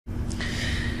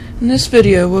In this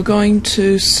video we're going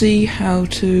to see how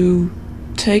to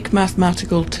take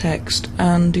mathematical text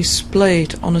and display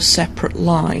it on a separate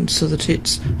line so that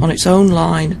it's on its own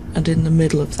line and in the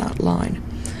middle of that line.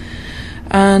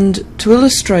 And to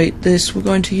illustrate this, we're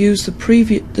going to use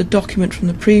the document from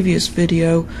the previous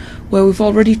video where we've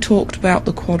already talked about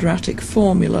the quadratic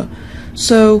formula.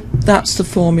 So that's the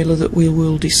formula that we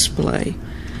will display.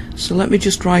 So let me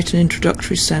just write an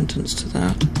introductory sentence to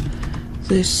that.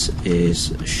 This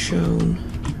is shown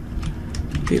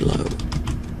below.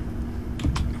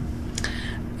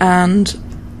 And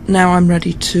now I'm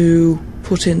ready to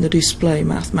put in the display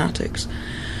mathematics.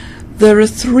 There are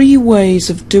three ways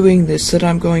of doing this that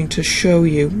I'm going to show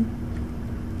you,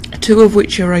 two of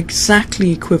which are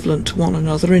exactly equivalent to one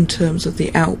another in terms of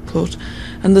the output,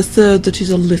 and the third that is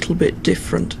a little bit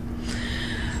different.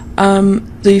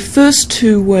 The first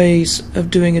two ways of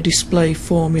doing a display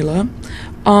formula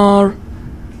are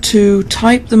to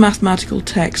type the mathematical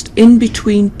text in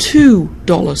between two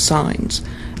dollar signs,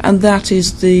 and that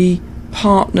is the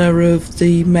partner of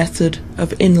the method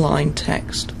of inline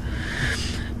text.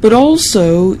 But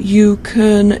also you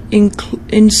can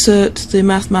insert the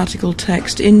mathematical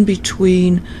text in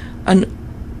between an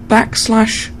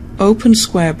backslash open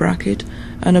square bracket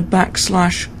and a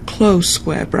backslash close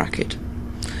square bracket.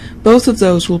 Both of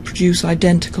those will produce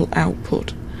identical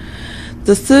output.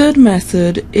 The third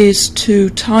method is to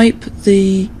type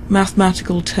the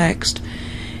mathematical text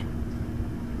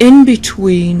in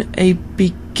between a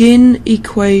begin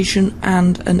equation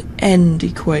and an end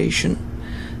equation.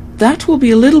 That will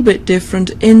be a little bit different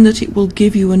in that it will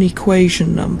give you an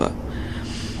equation number.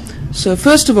 So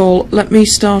first of all, let me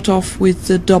start off with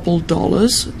the double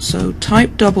dollars. So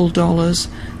type double dollars,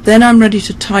 then I'm ready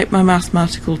to type my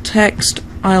mathematical text.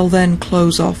 I'll then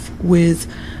close off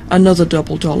with another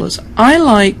double dollars. I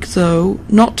like, though,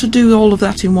 not to do all of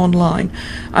that in one line.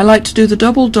 I like to do the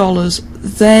double dollars,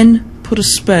 then put a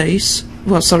space,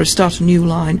 start a new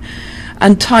line,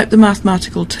 and type the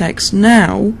mathematical text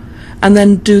now, and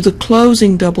then do the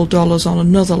closing double dollars on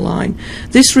another line.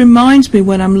 This reminds me,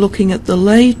 when I'm looking at the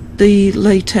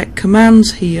LaTeX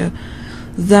commands here,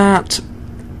 that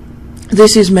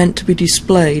this is meant to be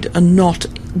displayed and not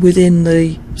within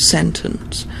the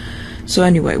sentence. So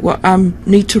anyway, I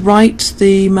need to write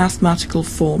the mathematical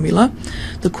formula.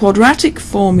 The quadratic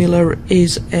formula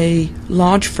is a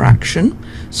large fraction,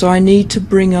 so I need to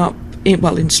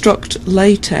instruct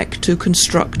LaTeX to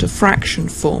construct a fraction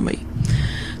for me.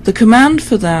 The command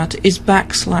for that is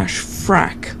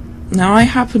 \frac. Now I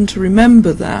happen to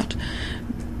remember that.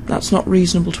 That's not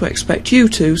reasonable to expect you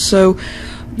to, so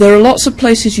there are lots of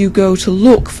places you go to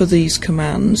look for these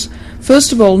commands.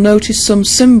 First of all, notice some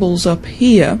symbols up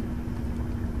here,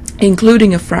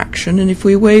 including a fraction, and if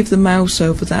we wave the mouse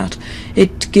over that,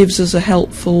 it gives us a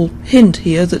helpful hint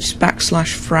here that's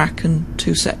 \frac and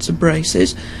two sets of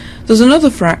braces. There's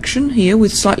another fraction here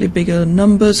with slightly bigger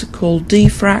numbers called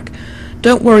dfrac.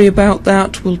 Don't worry about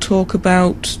that, we'll talk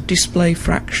about display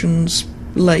fractions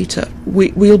later.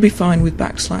 We'll be fine with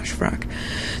 \frac.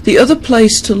 The other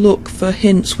place to look for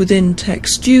hints within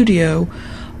Text Studio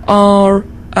are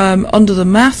under the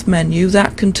Math menu.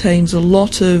 That contains a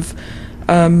lot of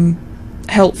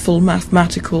helpful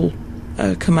mathematical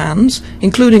commands,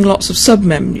 including lots of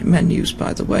sub-menus,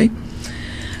 by the way.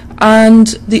 And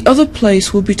the other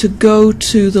place will be to go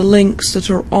to the links that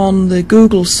are on the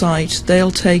Google site.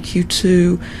 They'll take you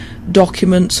to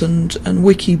documents and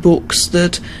wiki books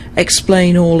that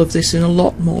explain all of this in a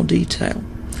lot more detail.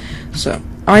 So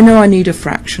I know I need a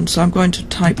fraction, so I'm going to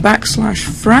type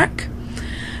 \frac,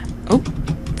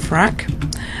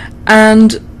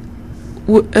 and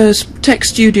as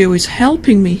Text Studio is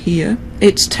helping me here,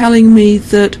 it's telling me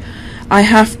that I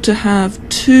have to have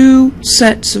two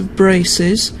sets of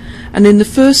braces, and in the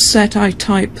first set I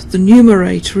type the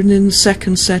numerator, and in the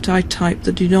second set I type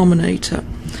the denominator.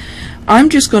 I'm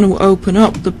just going to open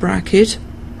up the bracket.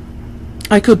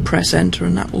 I could press enter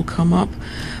and that will come up,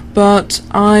 but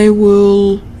I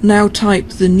will now type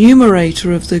the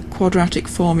numerator of the quadratic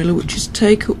formula, which is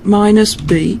take minus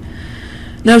b.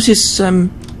 Notice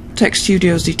Text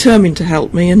Studio is determined to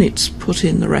help me, and it's put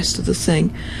in the rest of the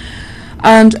thing.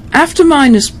 And after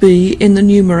minus b in the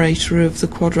numerator of the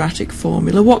quadratic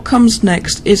formula, what comes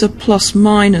next is a plus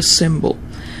minus symbol,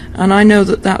 and I know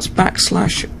that that's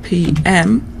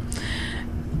 \pm.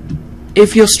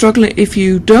 If you're struggling, if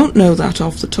you don't know that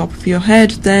off the top of your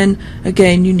head, then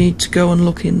again you need to go and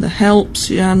look in the helps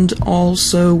and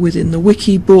also within the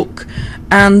wiki book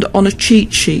and on a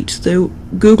cheat sheet. The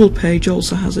Google page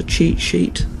also has a cheat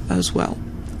sheet as well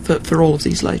for for all of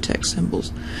these LaTeX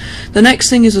symbols. The next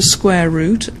thing is a square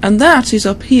root, and that is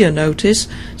up here, notice,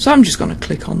 so I'm just going to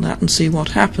click on that and see what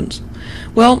happens.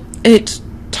 Well, it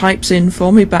types in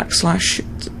for me \sqrt,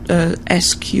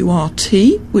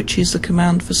 which is the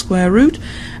command for square root,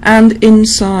 and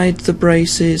inside the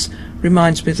braces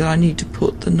reminds me that I need to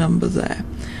put the number there.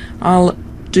 I'll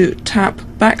tap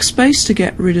backspace to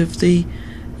get rid of the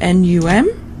NUM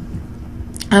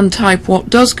and type what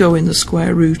does go in the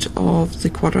square root of the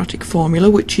quadratic formula,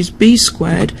 which is b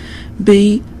squared,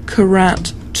 b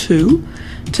caret 2,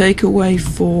 take away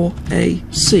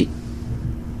 4ac.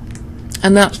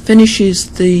 And that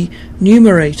finishes the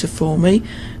numerator for me.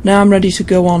 Now I'm ready to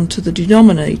go on to the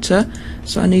denominator,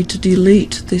 so I need to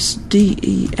delete this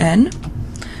den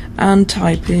and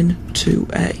type in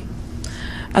 2a.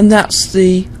 And that's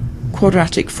the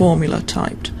quadratic formula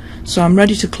typed. So I'm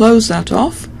ready to close that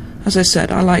off. As I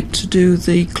said, I like to do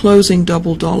the closing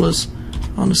double dollars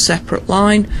on a separate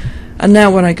line, and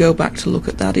now when I go back to look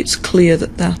at that, it's clear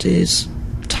that that is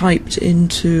typed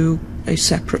into a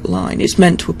separate line. It's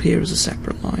meant to appear as a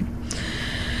separate line.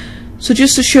 So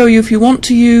just to show you, if you want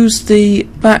to use the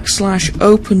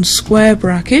 \open square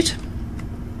bracket,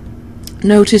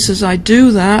 notice as I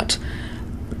do that,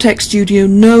 TeXtStudio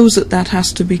knows that that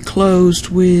has to be closed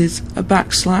with a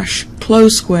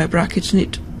 \close square bracket, and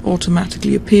it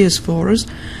automatically appears for us.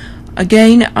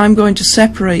 Again, I'm going to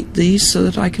separate these so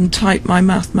that I can type my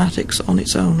mathematics on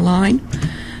its own line,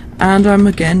 and I'm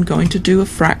again going to do a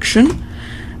fraction,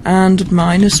 and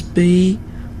 -b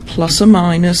plus or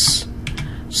minus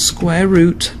square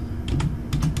root,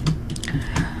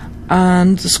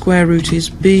 and the square root is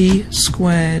b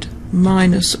squared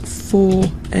minus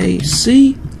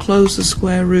 4ac. Close the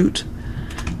square root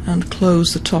and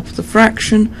close the top of the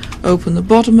fraction, open the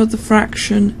bottom of the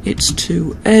fraction, it's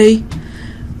 2a,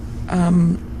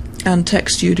 and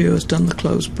TeXtStudio has done the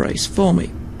close brace for me.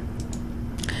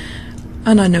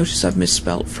 And I notice I've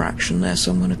misspelled fraction there,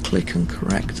 so I'm going to click and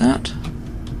correct that.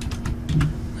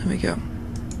 There we go.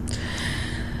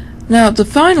 Now the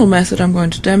final method I'm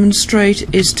going to demonstrate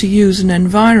is to use an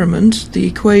environment, the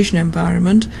equation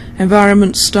environment.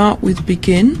 Environments start with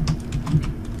begin,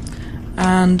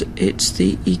 and it's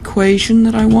the equation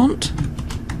that I want.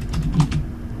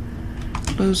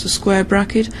 Close the square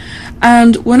bracket,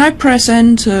 and when I press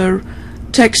enter,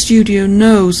 TeXtStudio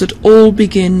knows that all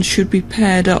begins should be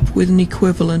paired up with an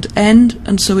equivalent end,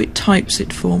 and so it types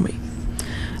it for me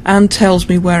and tells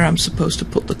me where I'm supposed to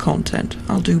put the content.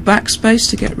 I'll do backspace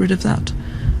to get rid of that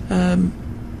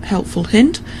helpful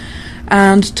hint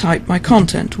and type my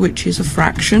content, which is a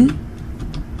fraction,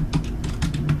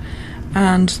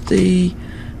 and the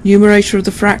numerator of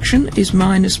the fraction is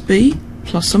 -b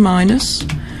plus or minus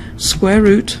square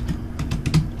root,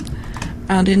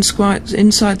 and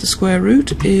inside the square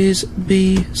root is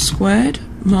b squared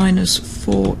minus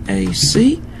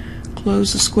 4ac.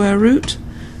 Close the square root,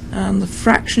 and the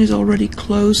fraction is already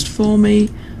closed for me.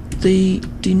 The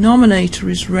denominator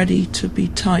is ready to be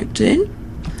typed in,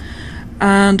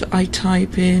 and I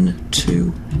type in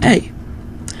 2a.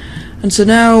 And so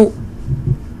now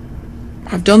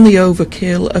I've done the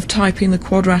overkill of typing the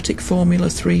quadratic formula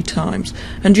 3 times.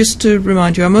 And just to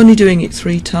remind you, I'm only doing it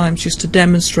 3 times just to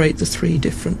demonstrate the 3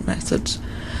 different methods.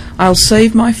 I'll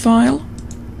save my file,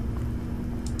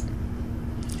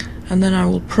 and then I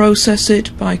will process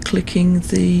it by clicking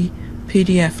the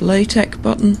PDF LaTeX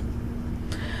button.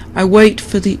 I wait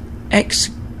for the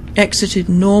exited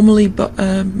normally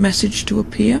message to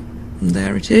appear, and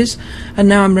there it is. And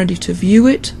now I'm ready to view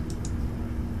it.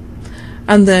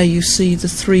 And there you see the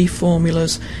 3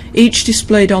 formulas, each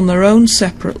displayed on their own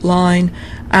separate line,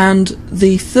 and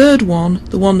the third one,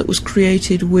 the one that was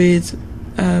created with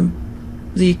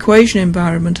the equation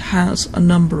environment, has a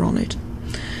number on it.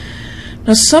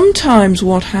 Now sometimes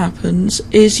what happens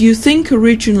is you think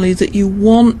originally that you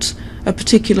want a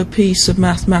particular piece of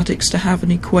mathematics to have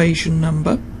an equation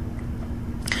number,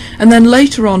 and then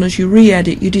later on as you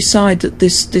re-edit you decide that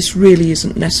this really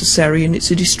isn't necessary and it's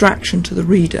a distraction to the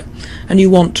reader and you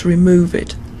want to remove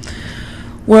it.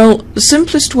 Well, the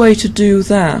simplest way to do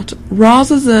that,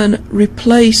 rather than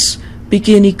replace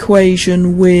begin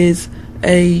equation with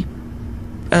an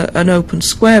open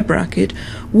square bracket,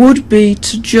 would be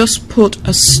to just put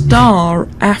a star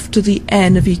after the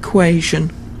n of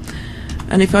equation.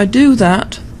 And if I do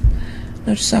that,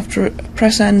 notice after I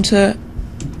press enter,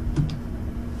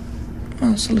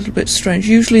 well, it's a little bit strange.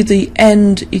 Usually the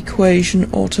end equation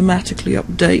automatically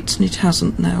updates, and it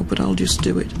hasn't now, but I'll just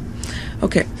do it.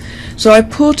 Okay, so I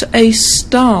put a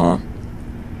star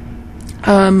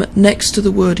next to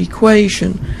the word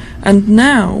equation, and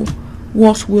now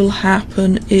what will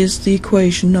happen is the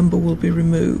equation number will be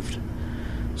removed.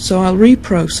 So I'll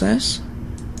reprocess.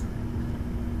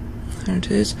 There it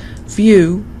is.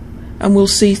 View, and we'll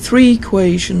see 3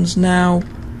 equations now.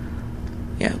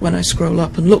 Yeah, when I scroll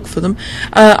up and look for them,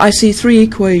 I see 3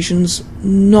 equations,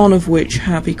 none of which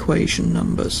have equation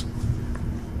numbers.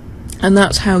 And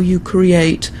that's how you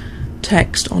create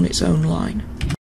text on its own line.